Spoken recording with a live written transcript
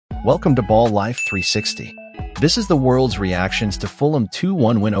Welcome to Ball Life 360. This is the world's reactions to Fulham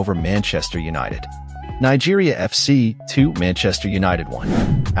 2-1 win over Manchester United. Nigeria FC 2, Manchester United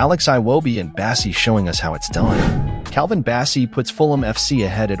 1. Alex Iwobi and Bassey showing us how it's done. Calvin Bassey puts Fulham FC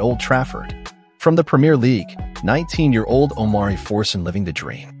ahead at Old Trafford. From the Premier League, 19-year-old Omari Forson living the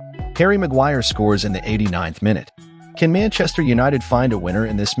dream. Harry Maguire scores in the 89th minute. Can Manchester United find a winner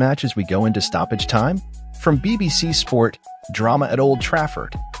in this match as we go into stoppage time? From BBC Sport, drama at Old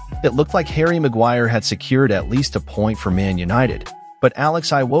Trafford. It looked like Harry Maguire had secured at least a point for Man United, but Alex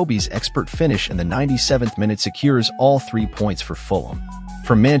Iwobi's expert finish in the 97th minute secures all 3 points for Fulham.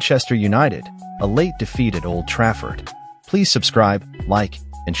 From Manchester United, a late defeat at Old Trafford. Please subscribe, like,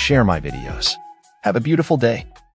 and share my videos. Have a beautiful day.